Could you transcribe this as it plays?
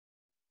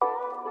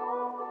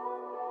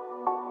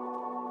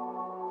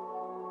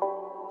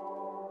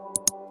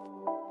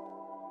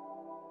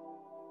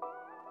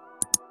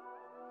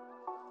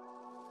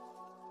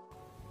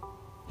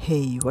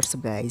হেই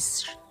WhatsApp guys,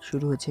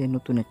 শুরু হচ্ছে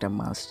নতুন একটা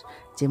মাস,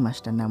 যে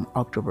মাসটার নাম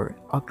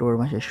অক্টোবর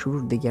মাসের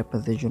শুরুর দিকে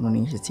আপনাদের জন্য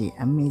নিয়ে এসেছি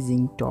অ্যামেজিং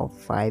টপ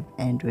 5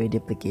 অ্যান্ড্রয়েড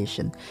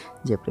অ্যাপ্লিকেশন।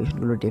 যে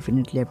অ্যাপ্লিকেশনগুলো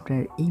ডেফিনেটলি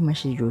আপনার এই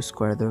মাসে ইউজ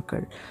করা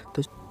দরকার। তো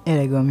এর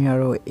আগে আমি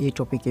আরও এই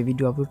টপিকে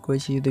ভিডিও আপলোড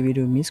করেছি, যদি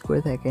ভিডিও মিস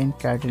করে থাকেন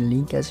কার্টের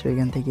লিঙ্ক আছে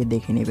এখান থেকে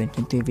দেখে নেবেন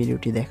কিন্তু এই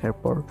ভিডিওটি দেখার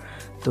পর।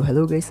 তো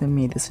হ্যালো গাইস, আমি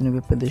এদেশে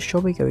আপনাদের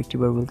সবাইকে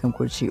আরেকটিবার ওয়েলকাম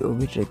করছি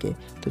ওভি ট্রেকে।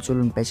 তো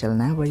চলুন পেছাল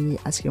না বাড়িয়ে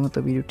আজকের মতো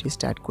ভিডিওটি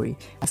স্টার্ট করি।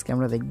 আজকে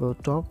আমরা দেখব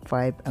top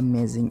 5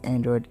 amazing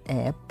Android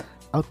app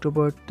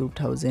October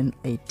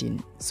 2018।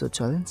 So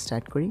চলেন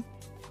স্টার্ট করি।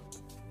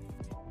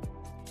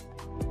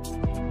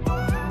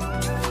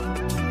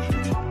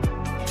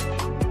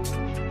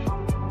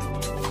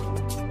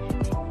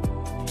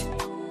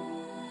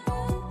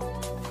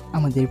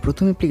 আমাদের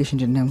প্রথম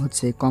অ্যাপ্লিকেশনটির নাম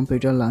হচ্ছে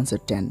কম্পিউটার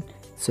লঞ্চার 10।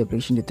 সো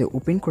অ্যাপ্লিকেশনটিতে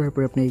ওপেন করার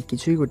পর আপনার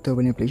কিছুই করতে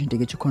হবে না, অ্যাপ্লিকেশনটি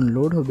কিছুক্ষণ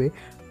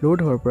লোড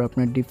হওয়ার পর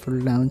আপনার ডিফল্ট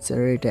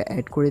লঞ্চারে এটা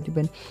অ্যাড করে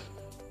দেবেন।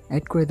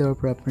 অ্যাড করে দেওয়ার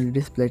পর আপনার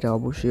ডিসপ্লেটা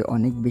অবশ্যই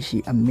অনেক বেশি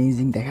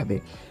অ্যামেজিং দেখাবে।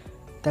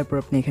 তারপর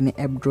আপনি এখানে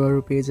অ্যাপ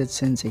ড্রয়ারও পেয়ে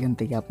যাচ্ছেন, সেখান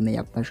থেকে আপনি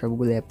আপনার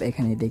সবগুলো অ্যাপ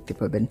এখানে দেখতে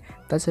পাবেন।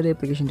 তাছাড়া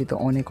অ্যাপ্লিকেশনটিতে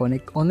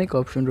অনেক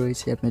অপশন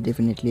রয়েছে, আপনি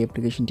ডেফিনেটলি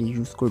অ্যাপ্লিকেশনটি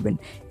ইউজ করবেন।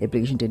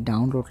 অ্যাপ্লিকেশনটির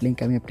ডাউনলোড লিঙ্ক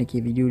আমি আপনাকে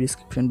ভিডিও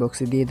ডিসক্রিপশন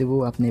বক্সে দিয়ে দেবো।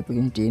 আপনি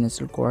অ্যাপ্লিকেশনটি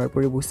ইনস্টল করার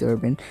পরে বুঝতে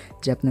পারবেন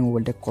যে আপনার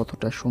মোবাইলটা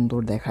কতটা সুন্দর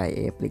দেখায়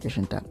এই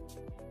অ্যাপ্লিকেশনটা।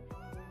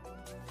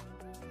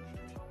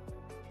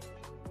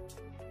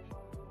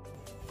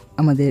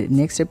 আমাদের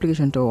নেক্সট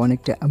অ্যাপ্লিকেশনটাও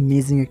অনেকটা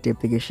অ্যামেজিং একটা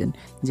অ্যাপ্লিকেশন,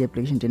 যে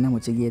অ্যাপ্লিকেশনটির নাম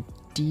হচ্ছে গিয়ে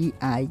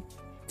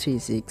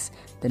TI36।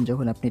 দেন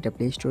যখন আপনি এটা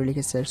প্লে স্টোরে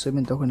লিখে সার্চ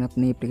করবেন তখন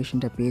আপনি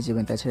অ্যাপ্লিকেশনটা পেয়ে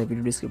যাবেন। তাছাড়া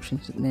ভিডিও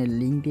ডিসক্রিপশনে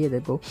লিঙ্ক দিয়ে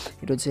দেবো।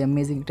 এটা হচ্ছে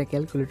অ্যামেজিং একটা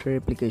ক্যালকুলেটর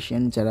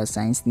অ্যাপ্লিকেশন। যারা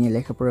সায়েন্স নিয়ে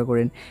লেখাপড়া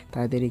করেন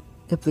তাদের এই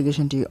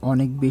অ্যাপ্লিকেশনটি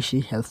অনেক বেশি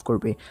হেল্প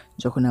করবে।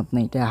 যখন আপনি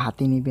এটা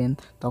হাতে নেবেন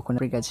তখন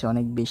আপনার কাছে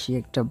অনেক বেশি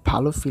একটা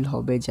ভালো ফিল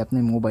হবে যে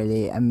আপনার মোবাইলে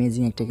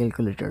অ্যামেজিং একটা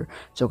ক্যালকুলেটর।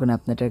 যখন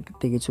আপনি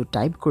এটাতে কিছু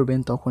টাইপ করবেন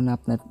তখন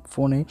আপনার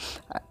ফোনে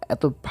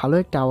এত ভালো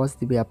একটা আওয়াজ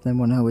দিবে, আপনার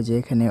মনে হবে যে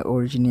এখানে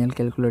অরিজিনাল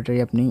ক্যালকুলেটরই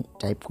আপনি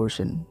টাইপ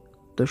করছেন।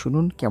 তো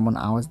শুনুন কেমন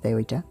আওয়াজ দেয়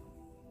ওইটা।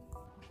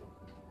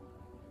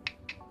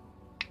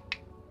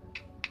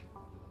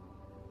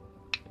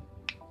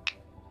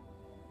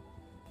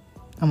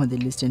 আমাদের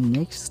লিস্টের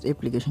নেক্সট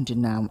অ্যাপ্লিকেশনটির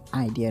নাম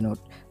আইডিয়া নোট।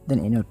 দেন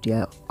এই নোটটি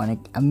অনেক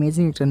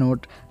অ্যামেজিং একটা নোট।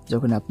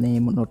 যখন আপনি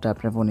এই নোটটা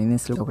আপনার ফোনে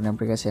ইনস্টল তখন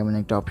আপনার কাছে এমন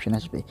একটা অপশন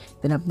আসবে।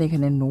 দেন আপনি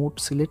এখানে নোট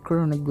সিলেক্ট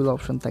করার অনেকগুলো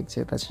অপশন থাকছে।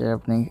 তাছাড়া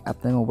আপনি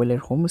আপনার মোবাইলের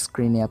হোম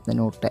স্ক্রিনে আপনার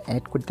নোটটা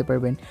অ্যাড করতে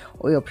পারবেন,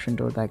 ওই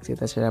অপশনটাও থাকছে।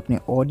 তাছাড়া আপনি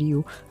অডিও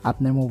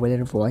আপনার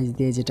মোবাইলের ভয়েস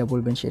দিয়ে যেটা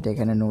বলবেন সেটা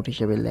এখানে নোট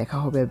হিসেবে লেখা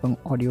হবে এবং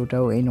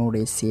অডিওটাও এই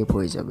নোটে সেভ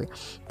হয়ে যাবে।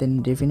 দেন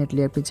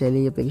ডেফিনেটলি আপনি চাইলে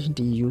এই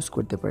অ্যাপ্লিকেশনটি ইউজ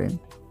করতে পারেন।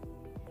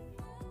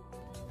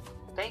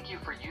 Thank you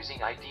for using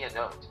Idea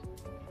Note.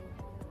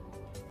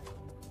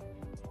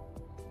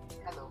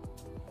 Hello.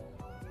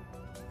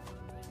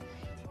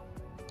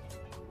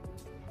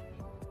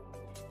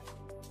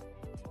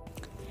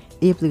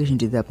 এই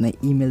অ্যাপ্লিকেশনটিতে আপনি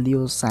ইমেল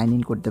দিয়েও সাইন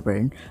ইন করতে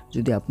পারেন।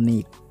 যদি আপনি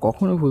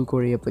কখনও ভুল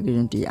করে এই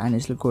অ্যাপ্লিকেশনটি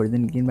আনইনস্টল করে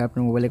দেন কিংবা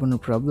আপনার মোবাইলে কোনো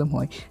প্রবলেম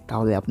হয়,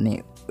 তাহলে আপনি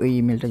ওই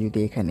ইমেলটা যদি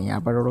এখানে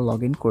আবারও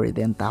লগ ইন করে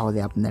দেন তাহলে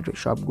আপনার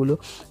সবগুলো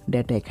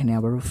ডেটা এখানে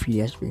আবারও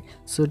ফিরে আসবে।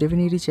 সো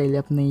ডেফিনেটলি চাইলে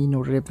আপনি এই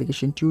নোটের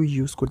অ্যাপ্লিকেশনটিও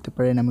ইউজ করতে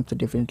পারেন। আমি তো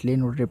ডেফিনেটলি এই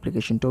নোটের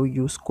অ্যাপ্লিকেশনটাও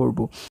ইউজ করব।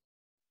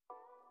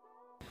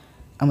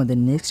 আমাদের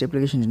নেক্সট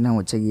অ্যাপ্লিকেশনটির নাম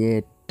হচ্ছে গিয়ে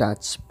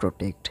টাচ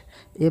প্রোটেক্ট।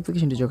 এই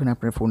অ্যাপ্লিকেশনটি যখন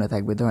আপনার ফোনে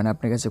থাকবে, ধরেন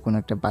আপনার কাছে কোনো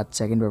একটা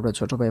বাচ্চা কিংবা আপনার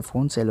ছোটো ভাই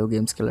ফোন চাইলেও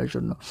গেমস খেলার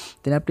জন্য,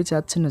 দেন আপনি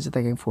চাচ্ছেন না যে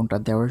তাকে ফোনটা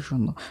দেওয়ার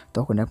জন্য,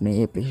 তখন আপনি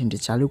এই অ্যাপ্লিকেশনটি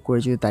চালু করে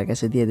যদি তার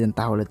কাছে দিয়ে দেন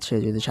তাহলে সে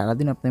যদি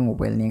সারাদিন আপনার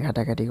মোবাইল নিয়ে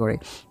ঘাটাঘাটি করে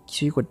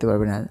কিছুই করতে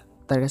পারবে না,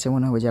 তার কাছে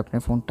মনে হবে যে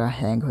আপনার ফোনটা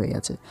হ্যাং হয়ে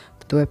গেছে।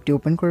 তো অ্যাপটি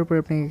ওপেন করার পর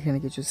আপনাকে এখানে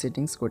কিছু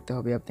সেটিংস করতে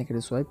হবে। আপনি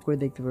এখানে সোয়াইপ করে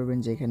দেখতে পারবেন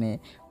যে এখানে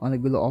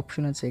অনেকগুলো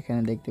অপশন আছে।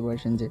 এখানে দেখতে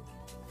পাচ্ছেন যে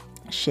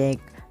শেক,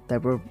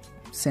 তারপর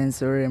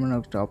সেন্সরের এমন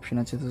একটা অপশন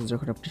আছে। তো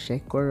যখন আপনি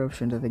শেক করার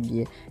অপশনটাতে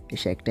গিয়ে এই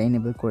শেকটা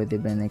ইনেবল করে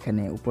দেবেন,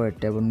 এখানে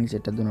উপরেরটা এবং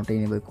নিচেরটা দুটোটা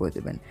ইনেবল করে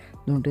দেবেন।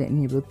 দুটোটা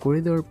ইনেবল করে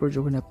দেওয়ার পর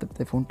যখন আপনি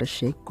আপনার ফোনটা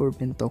শেক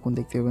করবেন তখন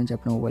দেখতে পাবেন যে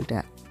আপনার মোবাইলটা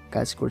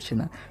কাজ করছে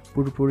না,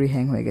 পুরোপুরি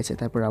হ্যাং হয়ে গেছে।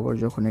 তারপর আবার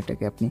যখন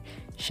এটাকে আপনি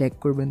শেক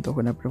করবেন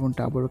তখন আপনার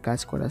ফোনটা আবারও কাজ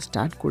করা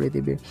স্টার্ট করে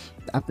দেবে,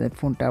 আপনার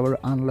ফোনটা আবার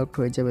আনলকড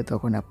হয়ে যাবে,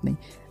 তখন আপনি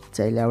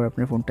চাইলে আবার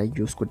আপনার ফোনটা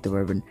ইউজ করতে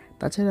পারবেন।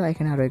 তাছাড়া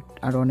এখানে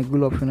আরও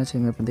অনেকগুলো অপশন আছে।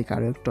 আমি আপনাদেরকে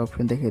আরও একটা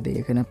অপশন দেখিয়ে দিই।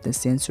 এখানে আপনি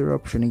সেন্সর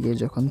অপশনে গিয়ে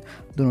যখন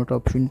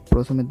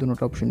প্রথমে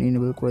দুটো অপশন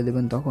ইনেবল করে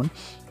দেবেন তখন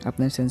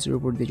আপনার সেন্সরের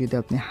উপর দিয়ে যদি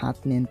আপনি হাত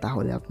নেন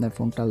তাহলে আপনার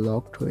ফোনটা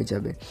লকড হয়ে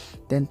যাবে।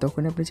 দেন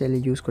তখন আপনি চাইলে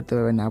ইউজ করতে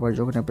পারবেন। আবার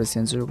যখন আপনার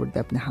সেন্সরের উপর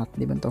দিয়ে আপনি হাত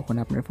নেবেন তখন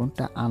আপনার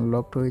ফোনটা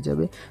আনলকড হয়ে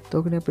যাবে,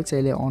 তখন আপনি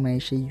চাইলে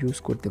অনায়াসে ইউজ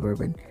করতে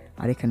পারবেন।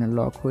 আর এখানে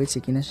লক হয়েছে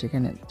কিনা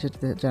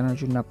সেটা জানার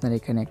জন্য আপনার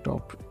এখানে একটা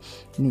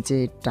নিচে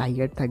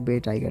টাইগার থাকবে।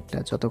 টাইগারটা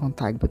যতক্ষণ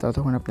থাকবে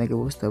ততক্ষণ আপনাকে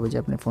বুঝতে হবে যে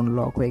আপনার ফোন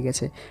লক হয়ে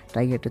গেছে।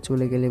 টাইগারটা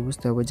চলে গেলে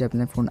বুঝতে হবে যে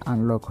আপনার ফোন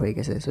আনলক হয়ে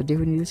গেছে। সো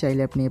ডেফিনেটলি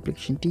চাইলে আপনি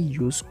অ্যাপ্লিকেশনটি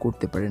ইউজ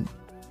করতে পারেন।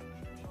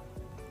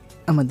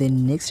 আমাদের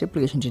নেক্সট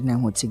অ্যাপ্লিকেশনটির নাম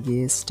হচ্ছে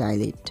গিয়ে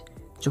স্টাইলিট।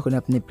 যখন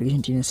আপনি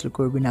অ্যাপ্লিকেশনটি ইনস্টল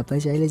করবেন আপনি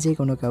চাইলে যে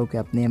কোনো কাউকে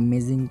আপনি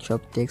অ্যামেজিং সব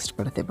টেক্সট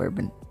পাঠাতে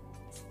পারবেন।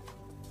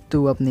 তো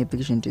আপনি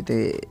অ্যাপ্লিকেশনটিতে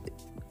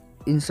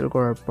ইনস্টল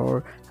করার পর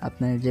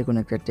আপনার যে কোনো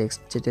একটা টেক্সট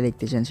যেটা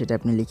লিখতে চান সেটা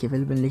আপনি লিখে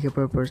ফেলবেন। লিখে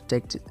পড়ার পর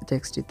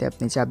টেক্সটটিতে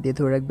আপনি চাপ দিয়ে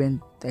ধরে রাখবেন।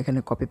 এখানে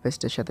কপি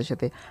পেস্টের সাথে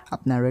সাথে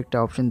আপনি আরও একটা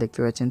অপশন দেখতে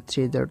পাচ্ছেন,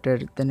 3 ডটের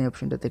দেন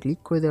অপশনটাতে ক্লিক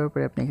করে দেওয়ার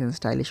পরে আপনি এখানে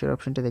স্টাইলিশের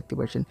অপশনটা দেখতে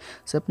পাচ্ছেন।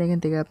 সো আপনি এখান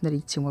থেকে আপনার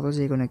ইচ্ছে মতো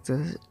যে কোনো একটা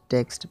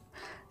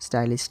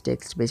স্টাইলিশ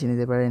টেক্সট বেছে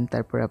নিতে পারেন,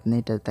 তারপর আপনি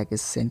এটা তাকে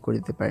সেন্ড করে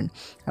দিতে পারেন।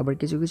 আবার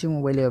কিছু কিছু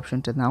মোবাইলে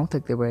অপশনটা নাও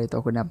থাকতে পারে,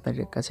 তখন আপনার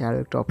কাছে আরও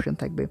একটা অপশন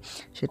থাকবে,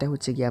 সেটা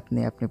হচ্ছে কি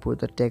আপনি পুরো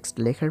টেক্সট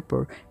লেখার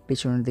পর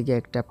পিছনের দিকে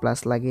একটা প্লাস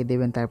লাগিয়ে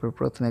দেবেন, তারপর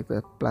প্রথমে একটা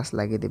প্লাস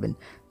লাগিয়ে দেবেন।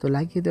 তো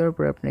লাগিয়ে দেওয়ার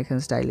পর আপনার এখানে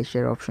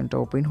স্টাইলিশের অপশনটা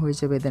ওপেন হয়ে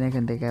যাবে। দেন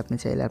এখান থেকে আপনি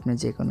চাইলে আপনি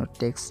যে কোনো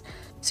টেক্সট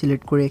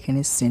সিলেক্ট করে এখানে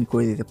সেন্ড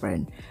করে দিতে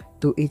পারেন।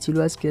 তো এই ছিল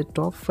আজকের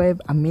টপ 5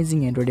 অ্যামেজিং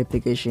অ্যান্ড্রয়েড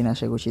অ্যাপ্লিকেশন।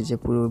 আশা করছি যে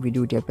পুরো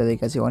ভিডিওটি আপনাদের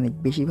কাছে অনেক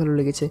বেশি ভালো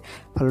লেগেছে।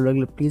 ভালো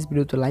লাগলে প্লিজ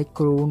ভিডিওতে লাইক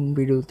করুন,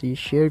 ভিডিওটি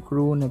শেয়ার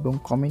করুন এবং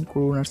কমেন্ট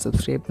করুন। আর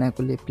সাবস্ক্রাইব না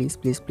করলে প্লিজ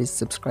প্লিজ প্লিজ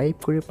সাবস্ক্রাইব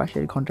করে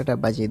পাশের ঘন্টাটা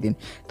বাজিয়ে দিন।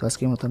 তো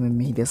আজকের মতো আমি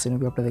মেহেদী হাসান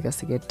আপনাদের কাছ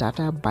থেকে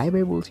টাটা বাই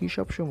বাই বলছি।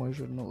 সব সময়ের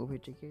জন্য ওভি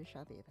ট্রিকের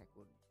সাথে থাকুন।